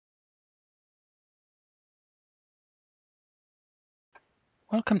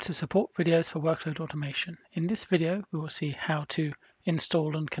Welcome to Support Videos for Workload Automation. In this video, we will see how to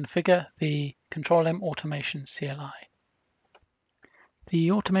install and configure the Control-M Automation CLI.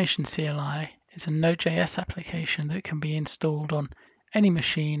 The Automation CLI is a node.js application that can be installed on any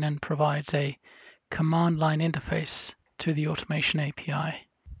machine and provides a command line interface to the Automation API.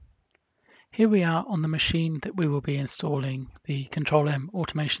 Here we are on the machine that we will be installing the Control-M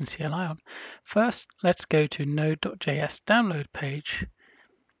Automation CLI on. First, let's go to node.js download page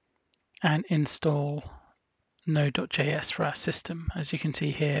and install node.js for our system. As you can see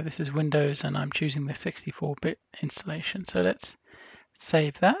here, this is Windows and I'm choosing the 64-bit installation. So let's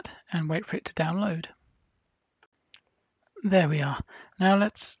save that and wait for it to download. There we are. Now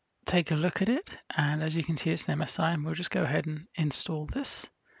let's take a look at it, and as you can see it's an MSI, and we'll just go ahead and install this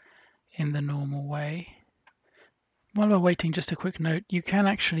in the normal way. While we're waiting, just a quick note, you can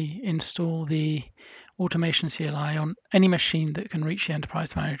actually install the Automation CLI on any machine that can reach the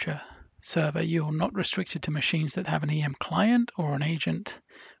Enterprise Manager server. You're not restricted to machines that have an EM client or an agent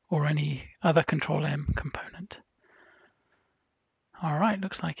or any other Control-M component. All right,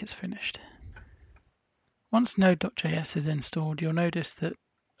 looks like it's finished. Once node.js is installed, you'll notice that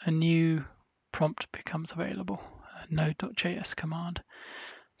a new prompt becomes available, a node.js command.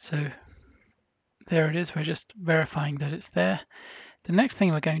 So there it is, we're just verifying that it's there. The next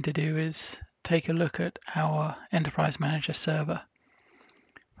thing we're going to do is take a look at our Enterprise Manager server.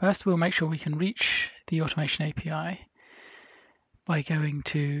 First, we'll make sure we can reach the Automation API by going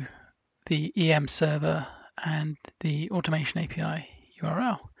to the EM server and the Automation API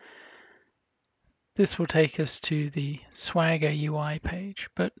URL. This will take us to the Swagger UI page,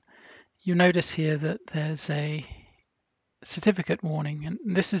 but you'll notice here that there's a certificate warning, and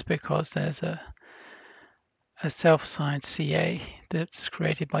this is because there's a self-signed CA that's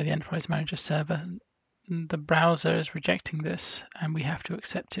created by the Enterprise Manager server. The browser is rejecting this and we have to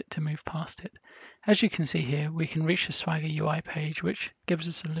accept it to move past it. As you can see here, we can reach the Swagger UI page, which gives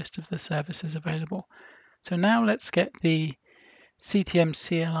us a list of the services available. So now let's get the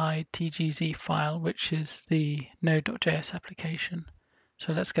ctm-cli tgz file, which is the node.js application.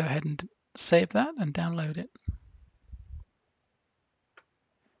 So let's go ahead and save that and download it.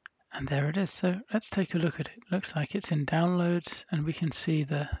 And there it is. So let's take a look at it. Looks like it's in downloads and we can see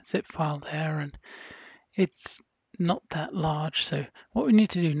the zip file there, and it's not that large. So what we need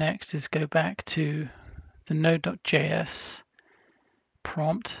to do next is go back to the node.js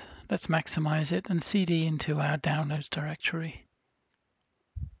prompt. Let's maximize it and cd into our downloads directory.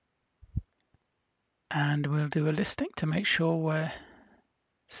 And we'll do a listing to make sure we're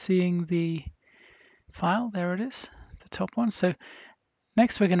seeing the file. There it is, the top one. So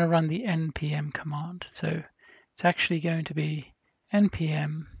next we're going to run the npm command. So it's actually going to be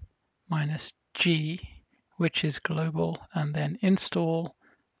npm -g, which is global, and then install,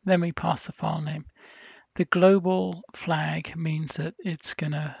 then we pass the file name. The global flag means that it's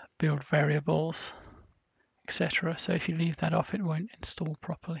going to build variables, etc. So if you leave that off, it won't install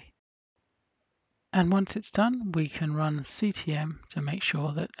properly. And once it's done, we can run ctm to make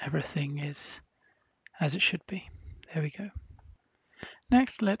sure that everything is as it should be. There we go.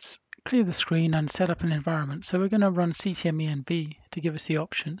 Next, let's clear the screen and set up an environment. So we're going to run ctm-env to give us the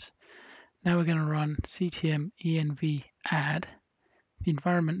options. Now we're going to run ctm-env add, the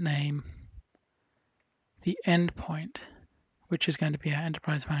environment name, the endpoint, which is going to be our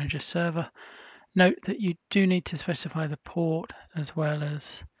Enterprise Manager server. Note that you do need to specify the port as well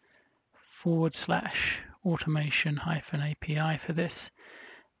as /automation-API for this.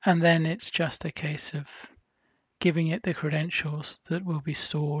 And then it's just a case of giving it the credentials that will be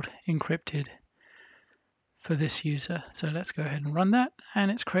stored encrypted for this user. So let's go ahead and run that, and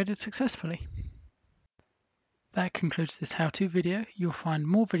it's created successfully. That concludes this how-to video. You'll find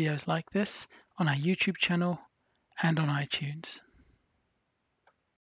more videos like this on our YouTube channel and on iTunes.